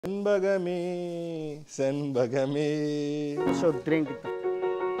செண்பகமே செண்பகமே. So drink it.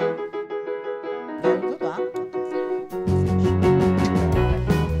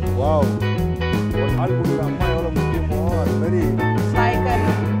 Wow. ஒரு ஆள் கொடுக்குற அம்மா எவ்வளோ முக்கியமோ அது மாதிரி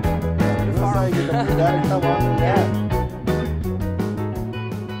விவசாயிகிட்ட போய் டைரக்டாக வாங்குங்க.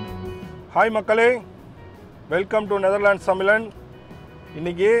 ஹாய் மக்களே, வெல்கம் டு நெதர்லாண்ட்ஸ் தமிழன்.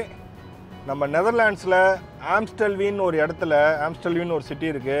 இன்றைக்கி நம்ம நெதர்லாண்ட்ஸில் ஆம்ஸ்டெல்வீன் ஒரு இடத்துல, ஆம்ஸ்டெல்வீன் ஒரு சிட்டி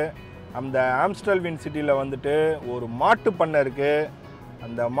இருக்குது. அந்த ஆம்ஸ்டெல்வீன் சிட்டியில் வந்துட்டு ஒரு மாட்டு பண்ணை இருக்குது.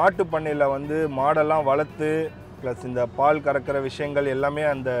 அந்த மாட்டு பண்ணையில் வந்து மாடெல்லாம் வளர்த்து ப்ளஸ் இந்த பால் கறக்கிற விஷயங்கள் எல்லாமே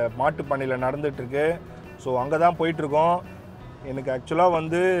அந்த மாட்டு பண்ணையில் நடந்துகிட்ருக்கு. ஸோ அங்கே தான் போயிட்டுருக்கோம். எனக்கு ஆக்சுவலாக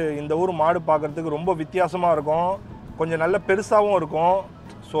வந்து இந்த ஊர் மாடு பார்க்குறதுக்கு ரொம்ப வித்தியாசமாக இருக்கும், கொஞ்சம் நல்ல பெருசாகவும் இருக்கும்.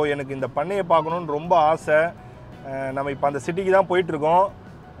 ஸோ எனக்கு இந்த பண்ணையை பார்க்கணுன்னு ரொம்ப ஆசை. நம்ம இப்போ அந்த சிட்டிக்கு தான் போயிட்டுருக்கோம்.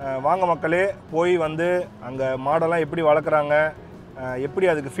 வாங்க மக்களே, போய் வந்து அங்கே மாடெல்லாம் எப்படி வளர்க்குறாங்க, எப்படி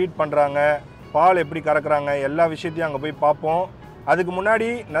அதுக்கு ஃபீட் பண்ணுறாங்க, பால் எப்படி கறக்குறாங்க, எல்லா விஷயத்தையும் அங்கே போய் பார்ப்போம். அதுக்கு முன்னாடி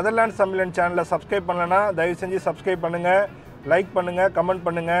நெதர்லாண்ட்ஸ் தமிழன் சேனலை சப்ஸ்கிரைப் பண்ணலைன்னா தயவு செஞ்சு சப்ஸ்கிரைப் பண்ணுங்கள், லைக் பண்ணுங்கள், கமெண்ட்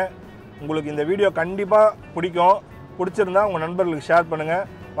பண்ணுங்கள். உங்களுக்கு இந்த வீடியோ கண்டிப்பாக பிடிக்கும். பிடிச்சிருந்தா உங்கள் நண்பர்களுக்கு ஷேர் பண்ணுங்கள்.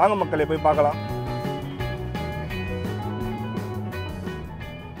 வாங்க மக்களே, போய் பார்க்கலாம்.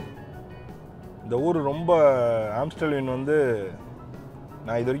 இந்த ஊர் ரொம்ப ஆம்ஸ்டெல்வீன் வந்து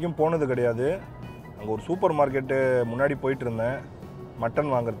நான் இது வரைக்கும் போனது கிடையாது. அங்கே ஒரு சூப்பர் மார்க்கெட்டு முன்னாடி போயிட்டு இருந்தேன்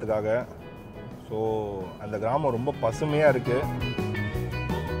மட்டன் வாங்கிறதுக்காக. ஸோ அந்த கிராமம் ரொம்ப பசுமையாக இருக்குது.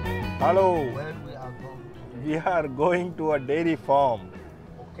 Hello, we are going to a dairy farm.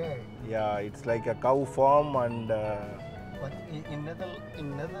 Okay. Yeah, it's like a cow farm and But in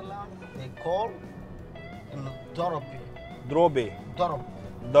Netherlands they call dorp. drobe. Dorp.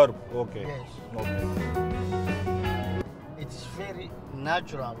 Dorp, okay. Yes. Okay. It's very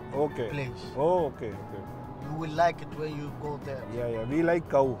natural Okay. place. Oh, okay, okay. You will like it when you go there. Yeah, yeah. We like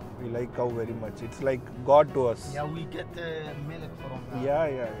cow. We like cow very much. It's like God to us. Yeah, we get milk from that. Yeah,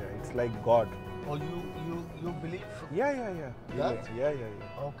 yeah, yeah. It's like God. Or you believe? Yeah, yeah, yeah. That? Yeah, yeah,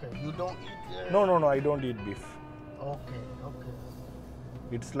 yeah. Okay. You don't eat? No, no, no. I don't eat beef. Okay, okay.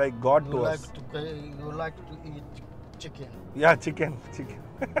 It's like God You to like us. you like to eat chicken. Yeah, chicken.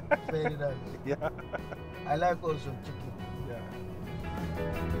 Very nice. Yeah. I like also chicken. Yeah.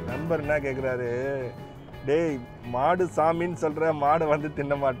 நண்பர் என்ன கேட்குறாரு, டேய் மாடு சாமின்னு சொல்கிற, மாடு வந்து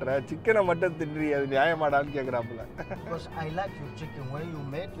தின்ன மாட்டுற, சிக்கனை மட்டும் தின்றி, அது நியாயமாடான்னு கேட்குறாப்புல. Because I like your chicken. When you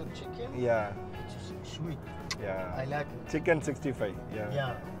make your chicken, Yeah. it's sweet. Yeah. I like it. Chicken 65. Yeah.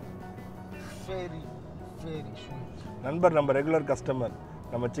 Yeah. Very, very sweet. நண்பர் நம்ம ரெகுலர் கஸ்டமர்.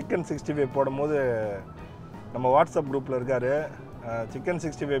 நம்ம சிக்கன் 65 போடும்போது நம்ம வாட்ஸ்அப் குரூப்பில் இருக்கார். சிக்கன்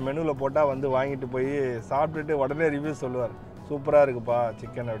 65 மெனுவில் போட்டால் வந்து வாங்கிட்டு போய் சாப்பிட்டுட்டு உடனே ரிவ்யூ சொல்லுவார், சூப்பராக இருக்குப்பா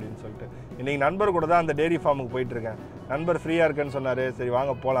சிக்கன் அப்படின்னு சொல்லிட்டு. இன்றைக்கி நண்பர் கூட தான் அந்த டெய்ரி ஃபார்முக்கு போயிட்டுருக்கேன். நண்பர் ஃப்ரீயாக இருக்குன்னு சொன்னார். சரி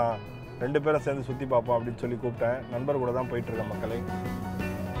வாங்க போகலாம், 2 பேரும் சேர்ந்து சுற்றி பார்ப்போம் அப்படின்னு சொல்லி கூப்பிட்டேன். நண்பர் கூட தான் போயிட்டுருக்கேன் மக்களே.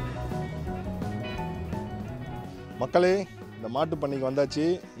 மக்களே, இந்த மாட்டு பண்ணைக்கு வந்தாச்சு.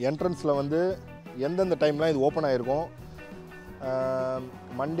 என்ட்ரன்ஸில் வந்து எந்தெந்த டைம்லாம் இது ஓப்பன் ஆகிருக்கும்.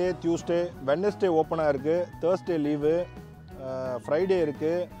 மண்டே, டியூஸ்டே, வெட்னஸ்டே ஓப்பனாக இருக்குது. தேர்ஸ்டே லீவு, ஃப்ரைடே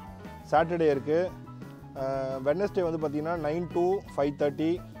இருக்குது, சாட்டர்டே இருக்குது. வெட்னஸ்டே வந்து பார்த்திங்கன்னா 9 to 5:30,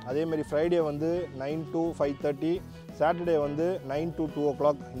 அதேமாதிரி ஃப்ரைடே வந்து 9 to 5:30, சாட்டர்டே வந்து 9 to 2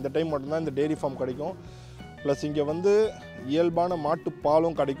 o'clock. இந்த டைம் மட்டும்தான் இந்த டெய்ரி ஃபார்ம் கிடைக்கும். ப்ளஸ் இங்கே வந்து இயல்பான மாட்டு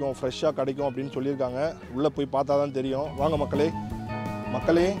பாலும் கிடைக்கும், ஃப்ரெஷ்ஷாக கிடைக்கும் அப்படின்னு சொல்லியிருக்காங்க. உள்ளே போய் பார்த்தா தான் தெரியும். வாங்க மக்களே.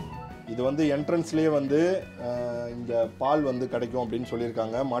 மக்களே, இது வந்து என்ட்ரன்ஸ்லேயே வந்து இந்த பால் வந்து கிடைக்கும் அப்படின்னு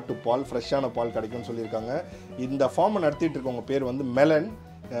சொல்லியிருக்காங்க. மாட்டு பால், ஃப்ரெஷ்ஷான பால் கிடைக்கும்னு சொல்லியிருக்காங்க. இந்த ஃபார்மை நடத்திட்டு இருக்கவங்க பேர் வந்து மெலன்.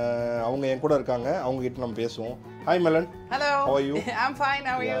 அவங்க என் கூட இருக்காங்க, அவங்க கிட்ட நம்ம பேசுவோம். Hi Mellon. Hello. How are you? I'm fine.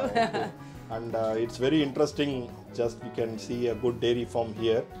 How are you? Okay. And it's very interesting. Just we can see a good dairy farm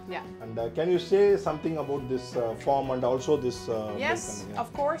here. Yeah. And can you say something about this farm and also this? Yes, of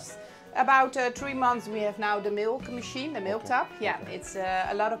course. About 3 months we have now the milk machine, the milk tub. Yeah, it's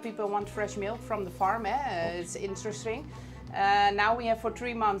a lot of people want fresh milk from the farm. It's interesting. Now we have for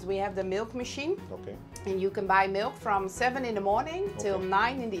 3 months we have the milk machine. Okay. And you can buy milk from 7 in the morning till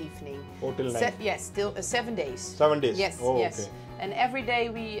 9 in the evening. Oh, till 9? Yes, till 7 days. 7 days? Yes, oh, yes. Okay. And every day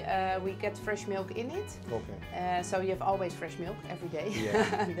we get fresh milk in it. Okay. So you have always fresh milk every day.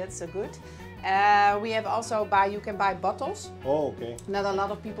 Yeah. That's so good. We have also you can buy bottles. Oh, okay. Not a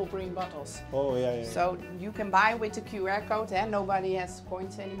lot of people bring bottles. Oh, yeah, yeah. So you can buy with the QR code. Nobody has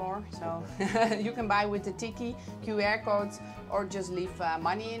coins anymore. So you can buy with the Tiki QR codes or just leave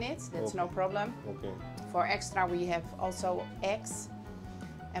money in it. That's no problem. Okay. For extra we have also eggs.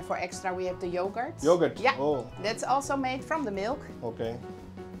 And for extra we have the yogurt. Yogurt? Yeah. Oh. That's also made from the milk. Okay.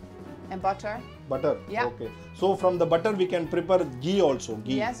 And butter. Butter. Yeah. Okay. So from the butter we can prepare ghee also.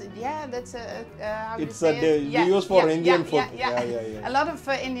 Ghee. Yes, yeah, that's how you It's say it? we use for Indian food. Yeah. A lot of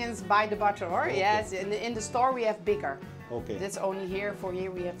Indians buy the butter, or Okay. yes, in the store we have bigger. Okay. That's only here. For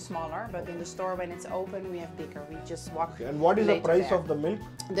here we have smaller, but in the store when it's open we have bigger. We just walk. Okay. And what is the later price there. of the milk?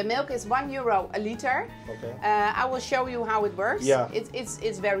 The milk is €1 a liter. Okay. I will show you how it works. Yeah.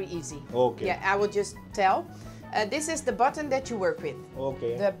 It's very easy. Okay. Yeah, I will just tell. This is the button that you work with.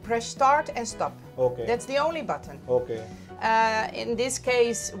 Okay. The press start and stop. Okay. That's the only button. Okay. In this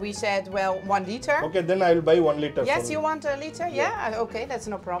case, we said, well, 1 liter. Okay, then I will buy 1 liter. Yes, for you me. want a liter? Yeah, okay, that's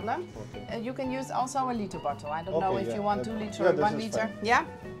no problem. Okay. You can use also a liter bottle. I don't know Okay, if yeah. you want Yeah, 2 liter yeah, or this 1 is liter. fine. Yeah?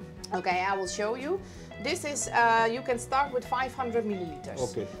 Okay, I will show you. This is, you can start with 500 milliliters.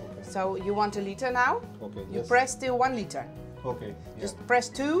 Okay. Okay. So you want a liter now? Okay. You Yes. press till 1 liter. Okay. Yeah. Just press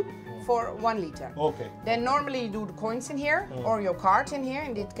 2 for 1 liter. Okay. Then normally you do the coins in here or your card in here.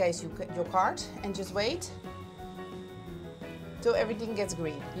 In this case, your card, and just wait till everything gets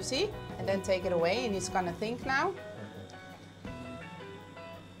green. You see? And then take it away, and he's gonna think now.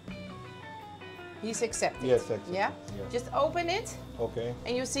 He's accepted. Yes, accepted. Yeah. Yeah. Just open it, Okay.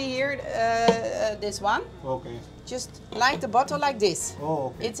 and you see here this one. Okay. Just like the bottle like this. Oh,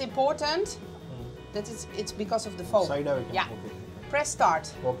 okay. It's important that it's because of the foam. Side out. Yeah. Okay. Press start.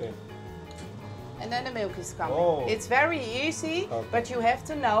 Okay. And then the milk is coming. Oh. It's very easy, Okay. but you have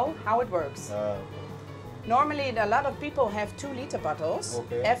to know how it works. Normally, a lot of people have 2 liter bottles.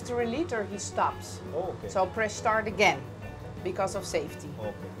 Okay. After a liter, he stops. Oh, okay. So press start again, because of safety.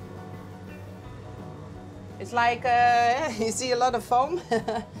 Okay. It's like you see a lot of foam,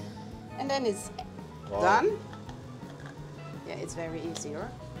 and then it's Wow. done. Yeah, it's very easy, huh?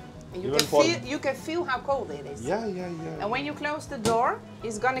 And Even for- you can feel how cold it is. Yeah, yeah, yeah. And when you close the door,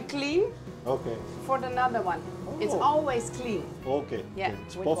 it's gonna clean Okay. for another one. It's Oh. always clean. Okay. Yeah, Okay.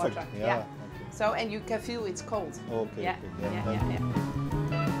 It's with perfect. water. Yeah. Yeah. So, and you can feel it's cold. Okay. Yeah, Okay. yeah.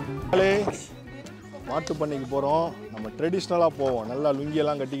 மக்களே, மாட்டு பண்ணைக்கு போகிறோம். நம்ம ட்ரெடிஷ்னலாக போவோம். நல்லா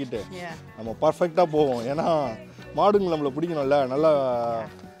லுங்கியெல்லாம் கட்டிக்கிட்டு Yeah. நம்ம பர்ஃபெக்டாக போவோம். ஏன்னா மாடுங்க நம்மளை பிடிக்கணும்ல. நல்லா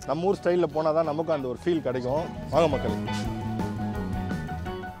நம்ம ஊர் ஸ்டைலில் போனால் தான் நமக்கு அந்த ஒரு ஃபீல் கிடைக்கும். வாங்க மக்களே.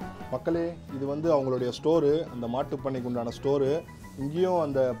 மக்களே, இது வந்து அவங்களுடைய ஸ்டோரு, அந்த மாட்டு பண்ணைக்கு உண்டான ஸ்டோரு. இங்கேயும்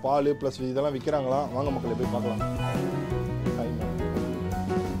அந்த பால் ப்ளஸ் இதெல்லாம் விற்கிறாங்களாம். வாங்க மக்களே போய் பார்க்கலாம். Hi ma'am.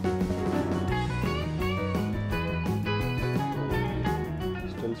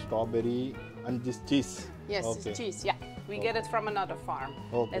 Still strawberry and this cheese. Yes, Okay. it's cheese. Yeah, we get it from another farm.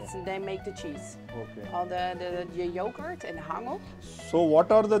 Okay. They make the cheese. Okay. All the yogurt and hangop. So what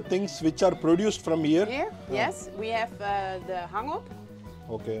are the things which are produced from here? Here, yes, we have the hangop.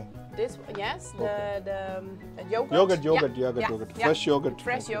 Okay. This, yes, the yogurt. Yogurt. Yeah. Fresh yogurt.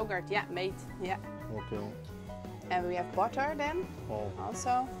 Fresh Okay. yogurt, yeah, made. Yeah. Okay. And we have butter then Oh.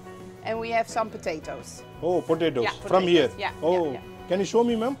 also. And we have some potatoes. Oh, potatoes. Yeah, From here. potatoes. Yeah, Oh, yeah, yeah. can you show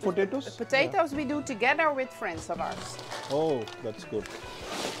me, ma'am, potatoes? Potatoes we do together with friends of ours. Oh, that's good.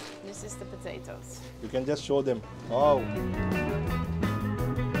 This is the potatoes. You can just show them. Wow.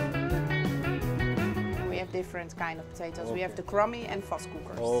 We have different kind of potatoes. We have the crummy and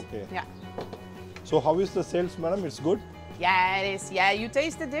Vosskoekers. Okay. Yeah. So how is the sales, madam? It's good? Yeah, it is. Yeah, you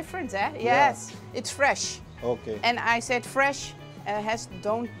taste the difference, eh? Yes. It's fresh. Okay. And I said fresh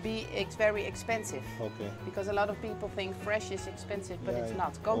don't be very expensive. Okay. Because a lot of people think fresh is expensive, but Yeah, it's yeah.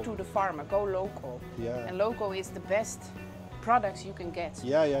 not. Go Oh. to the farmer, go local. Yeah. And local is the best products you can get.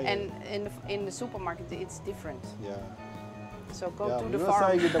 Yeah. And in the supermarket it's different. Yeah. So go to the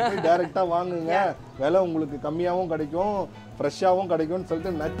விவசாயி farm. கிட்ட போய் டைரக்டா வாங்குங்க. Yeah. விலை உங்களுக்கு கம்மியாவும் கிடைக்கும், ஃப்ரெஷ்ஷாவும் கிடைக்கும்னு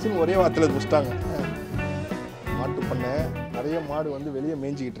சொல்லிட்டு நச்சுன்னு ஒரே வார்த்தையில முடிச்சிட்டாங்க. மாட்டு பண்ணை நிறைய மாடு வந்து வெளியே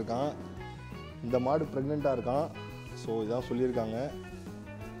மேய்ஞ்சிக்கிட்டு இருக்கான். இந்த மாடு பிரெக்னெண்டா இருக்கான். ஸோ இதான் சொல்லியிருக்காங்க.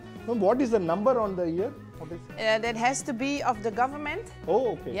 What is the number on the ear? What is That has to be of the government. Oh,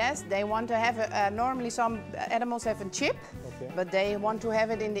 okay. Yes, they want to have normally some animals have a chip, Okay. but they want to have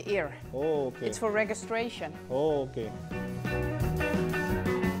it in the ear. Oh, okay. It's for registration. Oh, okay.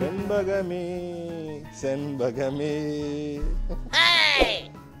 செண்பகமே செண்பகமே. Hey!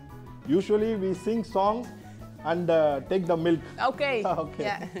 Usually we sing songs and take the milk. Okay. Okay.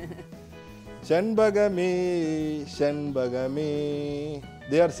 Yeah. செண்பகமே செண்பகமே.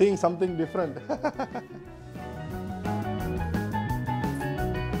 They are saying something different.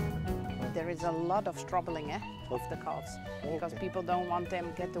 There is a lot of struggling of the calves because people don't want them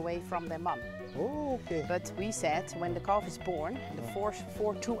to get away from their mom. Oh, okay. But we said when the calf is born, the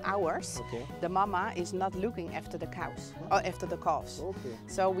for 2 hours, the mama is not looking after the cows or after the calves. Okay.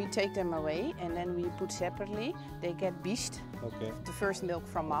 So we take them away and then we put separately. They get beached, the first milk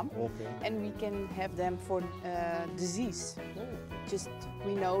from mom, and we can have them for disease. Just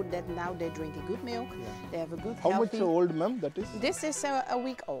we know that now they drink a good milk. They have a good. How healthy. much old, ma'am? That is. This is a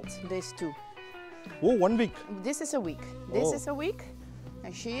week old. These two. Oh, 1 week. This is a week. This is a week.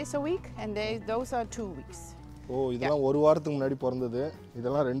 And she is a week, and those are 2 weeks. Oh, இதெல்லாம் ஒரு வாரத்துக்கு முன்னாடி பிறந்தது.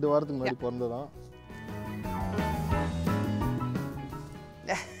 இதெல்லாம் 2 வாரத்துக்கு முன்னாடி பிறந்ததான்.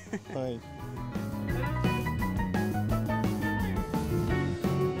 Hi.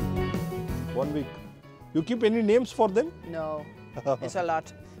 One week. You keep any names for them? No, it's a lot.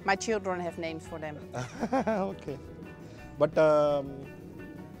 My children have names for them. Okay. But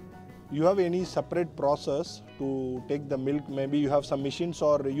you have any separate process to take the milk? Maybe you have some machines,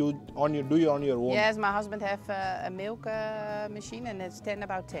 or you do you on your own? Yes, my husband have a milk machine, and it's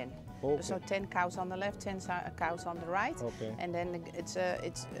about 10. Okay. So 10 cows on the left, 10 cows on the right, and then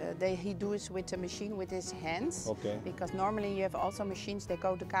he does with the machine with his hands. Okay. Because normally you have also machines that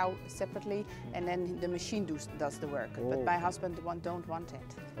go to cow separately, and then the machine does the work. But my husband don't want it.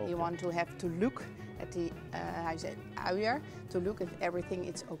 He want to have to look at the area to look if everything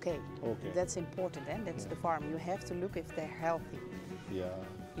is okay. That's important, and that's the farm. You have to look if they're healthy. Yeah.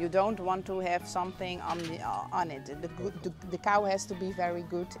 You don't want to have something on it. The cow has to be very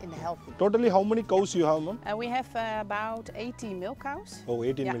good and healthy. Totally, how many cows you have, ma'am? We have about 80 milk cows. Oh,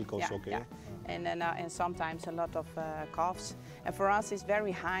 18 milk cows, okay. Yeah. And sometimes a lot of calves. And for us, it's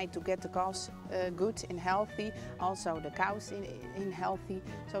very high to get the calves good and healthy. Also, the cows in healthy.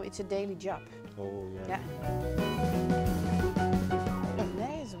 So it's a daily job. Oh, yeah.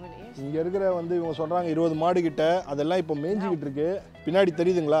 இங்க இருக்கிற வந்து இவங்க சொல்றாங்க 20 மாடு கிட்ட அதெல்லாம் இப்போ மேஞ்சிக்கிட்டு இருக்கு. பின்னாடி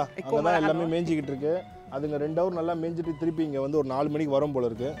தெரியுதுங்களா? அங்கதான் எல்லாமே மேஞ்சிக்கிட்டு இருக்கு. அதுங்க 2 ஹவர் நல்லா மேஞ்சிட்டு திருப்பி இங்க வந்து ஒரு 4 மணிக்கு வரும் போல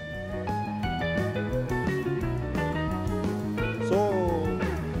இருக்கு. So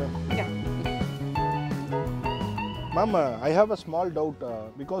Ma'am, I have a small doubt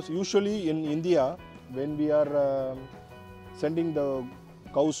because usually in India when we are sending the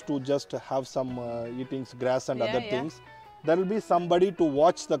cows to just have some eatings, grass and other things, there will be somebody to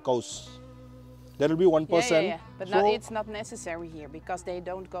watch the cows. There will be one person. But it's not necessary here because they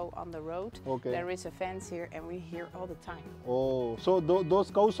don't go on the road. There is a fence here and we're here all the time. Oh, so those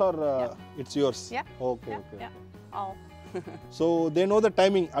cows are, it's yours? Yeah. Okay. All. So they know the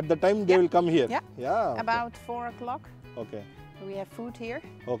timing. At the time they will come here? Yeah. About 4 o'clock. Okay. We have food here.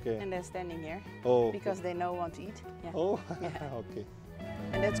 And they're standing here. Because they know want to eat. Okay.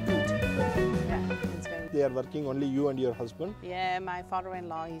 And that's good. It's very They are working only you and your husband? Yeah, my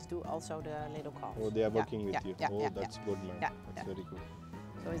father-in-law, he's do also the little calves. Oh, they are working with you. That's good, man. That's very good.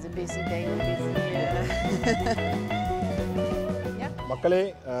 So it's a busy day. மக்களே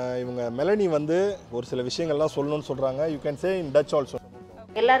இவங்க Melanie வந்து ஒரு சில விஷயங்கள்லாம் சொல்லணும்னு சொல்றாங்க. You can say in Dutch also.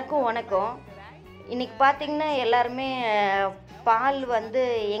 எல்லாருக்கும் வணக்கம். இன்னைக்கு பாத்தீங்கன்னா எல்லாரும் பால் வந்து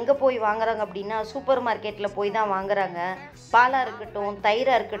எங்க போய் வாங்குறாங்க அப்படினா சூப்பர் மார்க்கெட்ல போய் தான் வாங்குறாங்க. பாலா இருக்கட்டும்,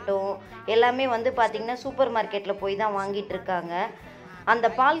 தயிரா இருக்கட்டும் எல்லாமே வந்து பாத்தீங்கன்னா சூப்பர் மார்க்கெட்ல போய் தான் வாங்கிட்டு இருக்காங்க. அந்த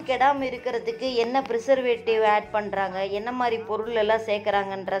பால் கெடாம இருக்கிறதுக்கு என்ன பிரிசர்வேட்டிவ் ஆட் பண்றாங்க, என்ன மாதிரி பொருள் எல்லாம்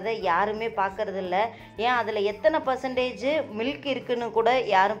சேர்க்கறாங்கன்றதை யாருமே பார்க்கிறது இல்ல. ஏன் அதுல எத்தனை % மில்க் இருக்குன்னு கூட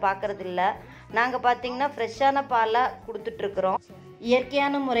யாரும் பார்க்கிறது இல்ல. நாங்க பாத்தீங்கன்னா ஃப்ரெஷ்ஷான பாலை கொடுத்துட்டு இருக்கோம்.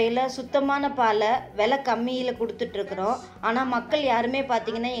 இயற்கையான முறையில் சுத்தமான பாலை விலை கம்மியில் கொடுத்துட்ருக்குறோம். ஆனால் மக்கள் யாருமே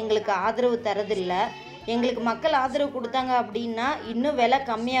பார்த்திங்கன்னா எங்களுக்கு ஆதரவு தரதில்லை. எங்களுக்கு மக்கள் ஆதரவு கொடுத்தாங்க அப்படின்னா இன்னும் விலை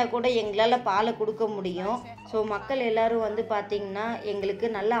கம்மியாக கூட எங்களால் பாலை கொடுக்க முடியும். ஸோ மக்கள் எல்லோரும் வந்து பார்த்திங்கன்னா எங்களுக்கு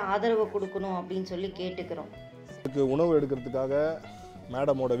நல்ல ஆதரவு கொடுக்கணும் அப்படின்னு சொல்லி கேட்டுக்கிறோம். உணவு எடுக்கிறதுக்காக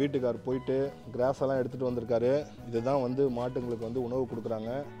மேடமோட வீட்டுக்கார் போயிட்டு கிராஸ் எல்லாம் எடுத்துகிட்டு வந்திருக்காரு. இதுதான் வந்து மாட்டுங்களுக்கு வந்து உணவு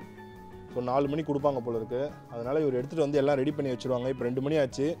கொடுக்குறாங்க. ஸோ 4 மணிக்கு கொடுப்பாங்க போல இருக்குது. அதனால் இவர் எடுத்துகிட்டு வந்து எல்லாம் ரெடி பண்ணி வச்சுருவாங்க. இப்போ 2 மணி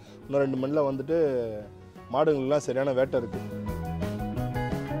ஆச்சு. இன்னும் 2 மணியில் வந்துட்டு மாடுங்கள்லாம் சரியான வேட்டை இருக்குது.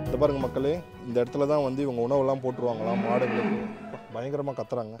 இந்த பாருங்கள் மக்களே, இந்த இடத்துல தான் வந்து இவங்க உணவெல்லாம் போட்டுருவாங்களாம் மாடுங்களுக்கு. பயங்கரமாக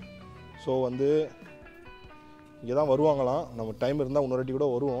கத்துறாங்க. ஸோ வந்து இங்கே தான் வருவாங்களாம். நம்ம டைம் இருந்தால் இன்னொரு வாட்டி கூட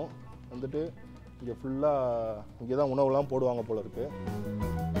வருவோம். வந்துட்டு இங்கே ஃபுல்லாக இங்கே தான் உணவுலாம் போடுவாங்க போல இருக்குது.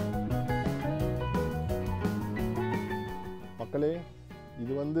 மக்களே,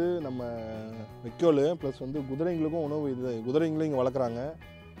 இது வந்து நம்ம வைக்கோல் ப்ளஸ் வந்து குதிரைங்களுக்கும் உணவு. இது குதிரைங்களும் இங்கே வளர்க்குறாங்க.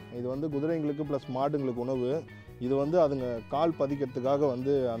 இது வந்து குதிரைங்களுக்கு ப்ளஸ் மாடுங்களுக்கு உணவு. இது வந்து அதுங்க கால் பதிக்கிறதுக்காக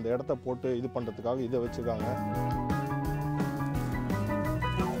வந்து அந்த இடத்த போட்டு இது பண்ணுறதுக்காக இதை வச்சுருக்காங்க.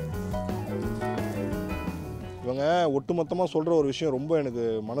 இவங்க நாங்கள் ஒட்டுமொத்தமாக சொல்கிற ஒரு விஷயம் ரொம்ப எனக்கு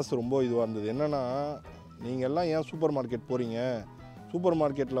மனசு ரொம்ப இதுவாக இருந்தது. என்னென்னா, நீங்கள் எல்லாம் ஏன் சூப்பர் மார்க்கெட் போகிறீங்க? சூப்பர்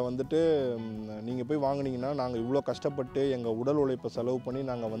மார்க்கெட்டில் வந்துட்டு நீங்கள் போய் வாங்கினீங்கன்னா நாங்கள் இவ்வளோ கஷ்டப்பட்டு எங்கள் உடல் உழைப்பை செலவு பண்ணி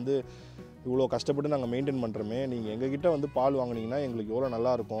நாங்கள் வந்து இவ்வளோ கஷ்டப்பட்டு நாங்கள் மெயின்டைன் பண்ணுறோமே, நீங்கள் எங்ககிட்ட வந்து பால் வாங்கினீங்கன்னா எங்களுக்கு எவ்வளோ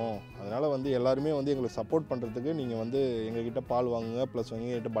நல்லாயிருக்கும். அதனால் வந்து எல்லாருமே வந்து எங்களுக்கு சப்போர்ட் பண்ணுறதுக்கு நீங்கள் வந்து எங்ககிட்ட பால் வாங்குங்க, ப்ளஸ்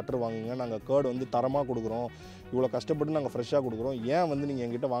எங்ககிட்ட பட்டர் வாங்குங்க. நாங்கள் கேர்டு வந்து தரமாக கொடுக்குறோம், இவ்வளோ கஷ்டப்பட்டு நாங்கள் ஃப்ரெஷ்ஷாக கொடுக்குறோம். ஏன் வந்து நீங்கள்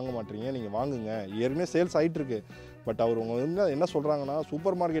எங்ககிட்ட வாங்க மாட்டீங்க? நீங்கள் வாங்குங்க. ஏற்கனவே சேல்ஸ் ஆகிட்டுருக்கு. பட் அவர் வந்து என்ன சொல்கிறாங்கன்னா,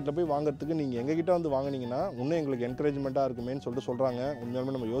 சூப்பர் மார்க்கெட்டில் போய் வாங்குறதுக்கு நீங்கள் எங்ககிட்ட வந்து வாங்கினீங்கன்னா இன்னும் எங்களுக்கு என்கரேஜ்மெண்ட்டாக இருக்குமேன்னு சொல்லிட்டு சொல்கிறாங்க.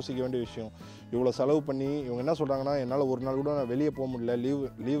 உண்மையாலுமே நம்ம யோசிக்க வேண்டிய விஷயம். இவ்வளோ செலவு பண்ணி இவங்க என்ன சொல்கிறாங்கன்னா, என்னால் ஒரு நாள் கூட நான் வெளியே போக முடியல,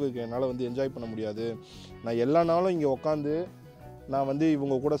 லீவுக்கு என்னால் வந்து என்ஜாய் பண்ண முடியாது. நான் எல்லா நாளும் இங்கே உட்காந்து நான் வந்து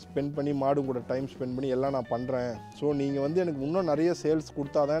இவங்க கூட ஸ்பெண்ட் பண்ணி மாடு கூட டைம் ஸ்பெண்ட் பண்ணி எல்லாம் நான் பண்ணுறேன். ஸோ நீங்கள் வந்து எனக்கு இன்னும் நிறைய சேல்ஸ்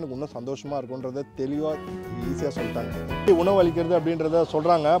கொடுத்தா தான் எனக்கு இன்னும் சந்தோஷமாக இருக்குன்றத தெளிவாக ஈஸியாக சொல்லிட்டாங்க. உணவு அளிக்கிறது அப்படின்றத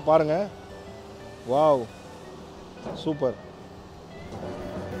சொல்கிறாங்க பாருங்கள். Wow, super.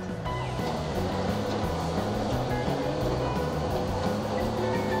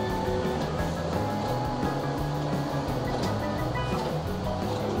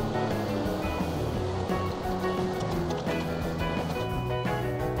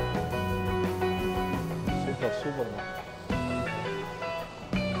 சூப்பர்.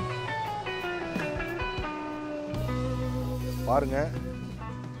 பாருங்க,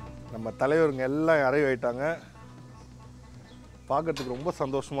 நம்ம தலைவருங்க எல்லாம் அறைய ஆயிட்டாங்க. பார்க்கறதுக்கு ரொம்ப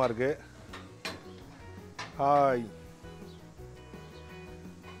சந்தோஷமா இருக்கு. ஹாய்,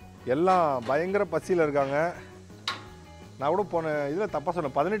 எல்லாம் பயங்கர பசியில் இருக்காங்க. நான் கூட போன இதில் தப்பாக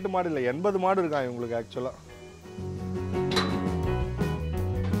சொன்னேன், 18 மாடு இல்லை 80 மாடு இருக்காங்க இவங்களுக்கு ஆக்சுவலாக.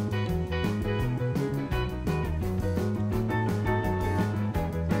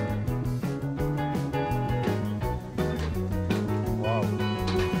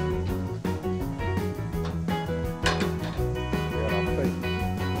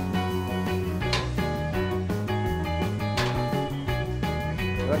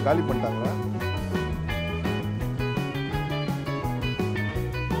 காலி பண்ணிட்டாங்களா?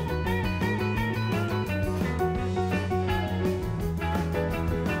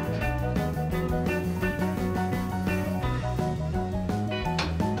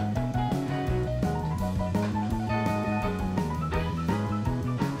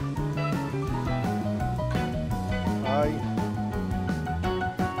 ஹாய்.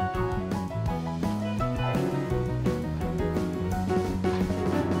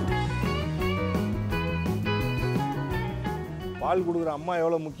 பால் கொடுக்குற அம்மா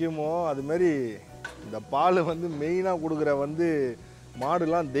எவ்வளோ முக்கியமோ அதுமாரி இந்த பால் வந்து மெயினாக கொடுக்குற வந்து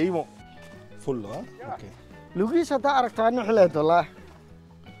மாடுலாம் தெய்வம். ஃபுல்லா ஓகே. لوجيس هتعرف تعني حلقة والله.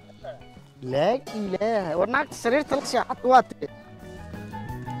 لا إله وناك سرير 3 ساعات وقت.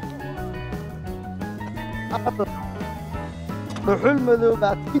 حلم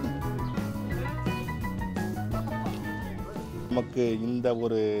ذوبات. நமக்கு இந்த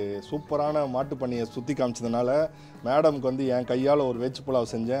ஒரு சூப்பரான மாட்டு பண்ணையை சுற்றி காமிச்சதுனால மேடம்க்கு வந்து என் கையால் ஒரு வெஜ்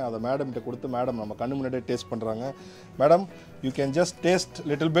புலாவ் செஞ்சேன். அதை மேடம்கிட்ட கொடுத்து மேடம் நம்ம கண்ணு முன்னாடியே டேஸ்ட் பண்ணுறாங்க. Madam, you can just taste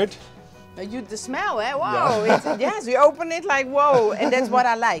little bit. The smell, eh? Wow! It's, yes, you open it like wow, and that's what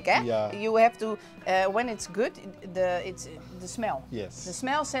I like, eh? Yeah. You have to when it's good, it's the smell. Yes. The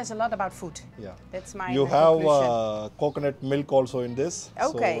smell says a lot about food. Yeah. That's my You have conclusion. coconut milk also in this.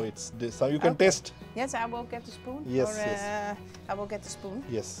 Okay. So it's this. So you can taste. Yes, I will get the spoon. Yes, or, yes. I will get the spoon.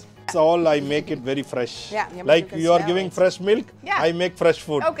 Yes. It's all I make it very fresh. Yeah, but like you can you are smell giving it. fresh milk, Yeah. I make fresh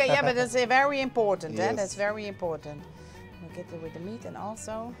food. Okay, yeah, but that's very important. Yes. That's very important. We'll get it with the meat and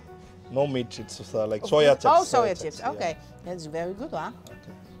also. No meat, it's like soya chips. Oh, soya chips. Yeah. Okay, that's very good, huh?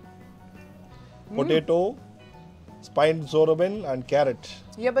 Okay. Potato, spined sorghum and carrot.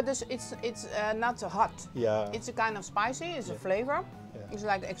 Yeah, but it's not so hot. Yeah. It's a kind of spicy. It's a flavor. Yeah. It's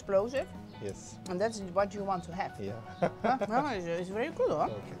like explosive, Yes. and that's what you want to have. Yeah. Huh? No, it's very good, huh?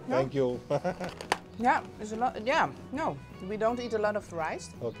 Okay. Yeah. Thank you. Yeah, it's a lot. Yeah, no, we don't eat a lot of rice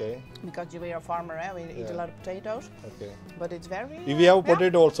Okay. because we are a farmer. We eat a Yeah. lot of potatoes, Okay. but it's very. We have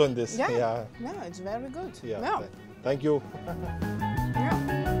potato also in this. Yeah. Yeah. No, it's very good. Yeah. Yeah. Thank you. Yeah.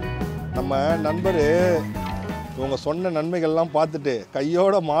 நம்ம நண்பர் இவங்க சொன்ன நன்மைகள்லாம் பார்த்துட்டு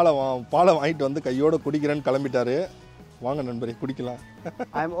கையோட பாலை வாங்கிட்டு வந்து கையோட குடிக்கிறேன்னு கிளம்பிட்டாரு. வாங்க நண்பரே, குடிக்கலாம்.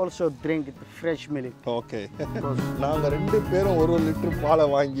 I'm also drink fresh milk. Okay. நாங்கள் 2 பேரும் 1 லிட்டர் பாலை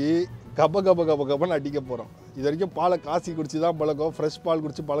வாங்கி கபன்னு அடிக்க போகிறோம். இது வரைக்கும் பாலை காசி குடிச்சு தான் பழக்கம், ஃப்ரெஷ் பால்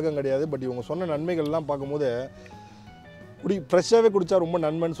குடிச்சு பழக்கம் கிடையாது. பட் இவங்க சொன்ன நன்மைகள்லாம் பார்க்கும்போது ஃப்ரெஷ்ஷாகவே குடித்தா ரொம்ப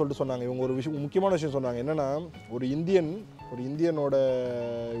நன்மைன்னு சொல்லிட்டு சொன்னாங்க. இவங்க ஒரு முக்கியமான விஷயம் சொன்னாங்க. என்னென்னா, ஒரு இந்தியன்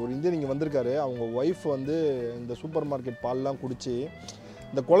இங்கே வந்திருக்காரு. அவங்க ஒய்ஃப் வந்து இந்த சூப்பர் மார்க்கெட் பால்லாம் குடித்து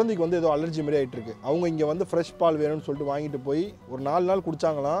இந்த குழந்தைக்கு வந்து ஏதோ அலர்ஜி மாதிரி ஆகிட்டு இருக்கு. அவங்க இங்கே வந்து ஃப்ரெஷ் பால் வேணும்னு சொல்லிட்டு வாங்கிட்டு போய் ஒரு 4 நாள்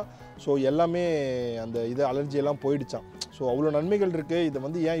குடித்தாங்களாம். ஸோ எல்லாமே அந்த இது அலர்ஜியெல்லாம் போயிடுச்சான். ஸோ அவ்வளோ நன்மைகள் இருக்குது, இதை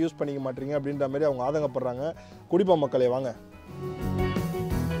வந்து ஏன் யூஸ் பண்ணிக்க மாட்டீங்க அப்படின்ற மாதிரி அவங்க ஆதங்கப்படுறாங்க. குடிப்பா மக்களே, வாங்க.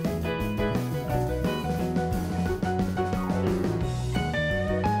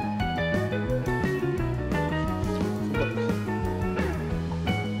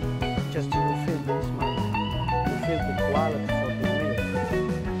 Just you feel this man. You feel the quality for the milk.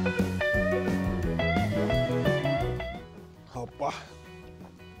 அப்பா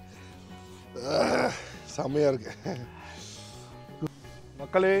செம்மையாக இருக்கு.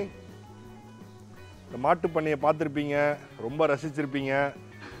 மக்களே, இந்த மாட்டு பண்ணையை பார்த்துருப்பீங்க, ரொம்ப ரசிச்சிருப்பீங்க.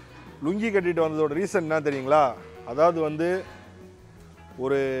 லுங்கி கட்டிட்டு வந்ததோட ரீசன் என்ன தெரியுங்களா? அதாவது வந்து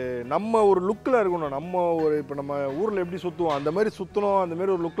நம்ம ஒரு லுக்கில் இருக்கணும். நம்ம இப்போ நம்ம ஊரில் எப்படி சுற்றுவோம் அந்த மாதிரி சுற்றணும், அந்த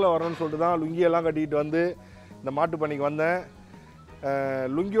மாதிரி ஒரு லுக்கில் வரணும்னு சொல்லிட்டு தான் லுங்கியெல்லாம் கட்டிக்கிட்டு வந்து இந்த மாட்டு பண்ணைக்கு வந்தேன்.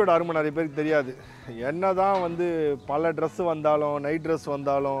 லுங்கியோட அருமை நிறைய பேருக்கு தெரியாது. என்ன தான் வந்து பல ட்ரெஸ்ஸு வந்தாலும், நைட் ட்ரெஸ்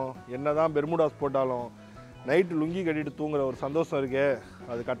வந்தாலும், என்ன தான் பெர்முடாஸ் போட்டாலும், நைட்டு லுங்கி கட்டிட்டு தூங்குற ஒரு சந்தோஷம் இருக்கே,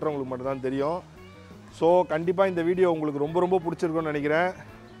 அது கட்டுறவங்களுக்கு மட்டும்தான் தெரியும். ஸோ கண்டிப்பாக இந்த வீடியோ உங்களுக்கு ரொம்ப ரொம்ப பிடிச்சிருக்குன்னு நினைக்கிறேன்.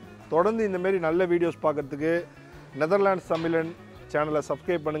 தொடர்ந்து இந்தமாரி நல்ல வீடியோஸ் பார்க்குறதுக்கு நெதர்லாண்ட்ஸ் தமிழன் சேனலை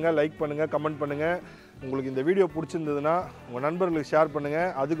சப்ஸ்கிரைப் பண்ணுங்கள், லைக் பண்ணுங்கள், கமெண்ட் பண்ணுங்கள். உங்களுக்கு இந்த வீடியோ பிடிச்சிருந்ததுன்னா உங்கள் நண்பர்களுக்கு ஷேர் பண்ணுங்கள்.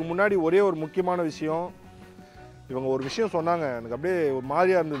 அதுக்கு முன்னாடி ஒரே ஒரு முக்கியமான விஷயம், இவங்க ஒரு விஷயம் சொன்னாங்க, எனக்கு அப்படியே ஒரு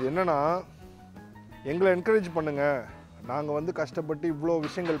மாதிரியாக இருந்தது. என்னென்னா, எங்களை என்கரேஜ் பண்ணுங்கள், நாங்கள் வந்து கஷ்டப்பட்டு இவ்வளோ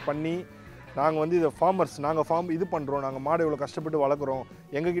விஷயங்கள் பண்ணி நாங்கள் வந்து இதை ஃபார்மர்ஸ், நாங்கள் இது பண்ணுறோம், நாங்கள் மாடை இவ்வளோ கஷ்டப்பட்டு வளர்க்குறோம்,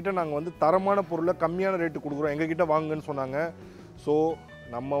 எங்ககிட்ட நாங்கள் வந்து தரமான பொருளை கம்மியான ரேட்டு கொடுக்குறோம், எங்ககிட்ட வாங்குங்கன்னு சொன்னாங்க. ஸோ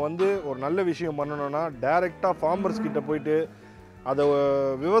நம்ம வந்து ஒரு நல்ல விஷயம் பண்ணணும்னா டைரெக்டாக ஃபார்மர்ஸ் கிட்ட போயிட்டு அதை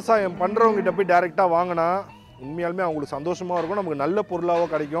விவசாயம் பண்ணுறவங்ககிட்ட போய் டைரெக்டாக வாங்கினா உண்மையாலுமே அவங்களுக்கு சந்தோஷமாக இருக்கும், நமக்கு நல்ல பொருளாக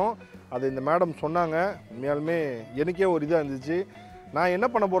கிடைக்கும். அது இந்த மேடம் சொன்னாங்க. உண்மையாலுமே எனக்கே ஒரு இதாக இருந்துச்சு. நான் என்ன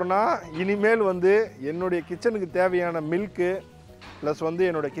பண்ண போகிறேன்னா, இனிமேல் வந்து என்னுடைய கிச்சனுக்கு தேவையான மில்க்கு ப்ளஸ் வந்து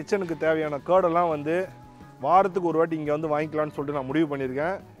என்னோடய கிச்சனுக்கு தேவையான கேர்டெல்லாம் வந்து வாரத்துக்கு ஒரு வாட்டி இங்கே வந்து வாங்கிக்கலான்னு சொல்லிட்டு நான் முடிவு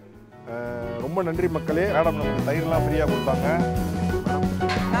பண்ணியிருக்கேன். ரொம்ப நன்றி மக்களே. மேடம் நமக்கு தயிரெலாம் ஃப்ரீயாக கொடுத்தாங்க.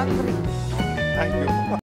 நன்றி. தேங்க்யூ.